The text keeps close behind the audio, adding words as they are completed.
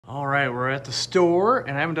All right, we're at the store,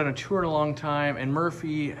 and I haven't done a tour in a long time, and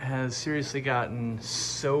Murphy has seriously gotten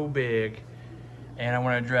so big, and I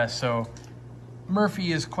want to address. So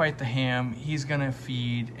Murphy is quite the ham. He's gonna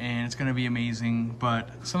feed, and it's gonna be amazing, but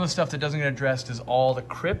some of the stuff that doesn't get addressed is all the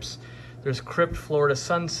crypts. There's Crypt Florida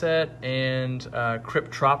Sunset and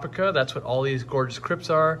Crypt Tropica. That's what all these gorgeous crypts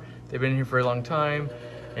are. They've been here for a long time.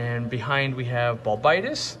 And behind we have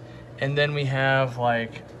Bulbitis, and then we have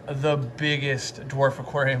like the biggest dwarf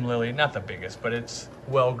aquarium lily. Not the biggest, but it's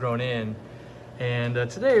well grown in. And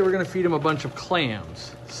today we're gonna feed him a bunch of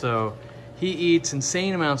clams. So he eats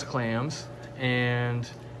insane amounts of clams, and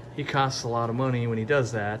he costs a lot of money when he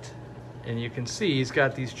does that. And you can see he's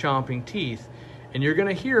got these chomping teeth, and you're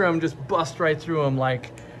gonna hear him just bust right through them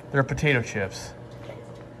like they're potato chips.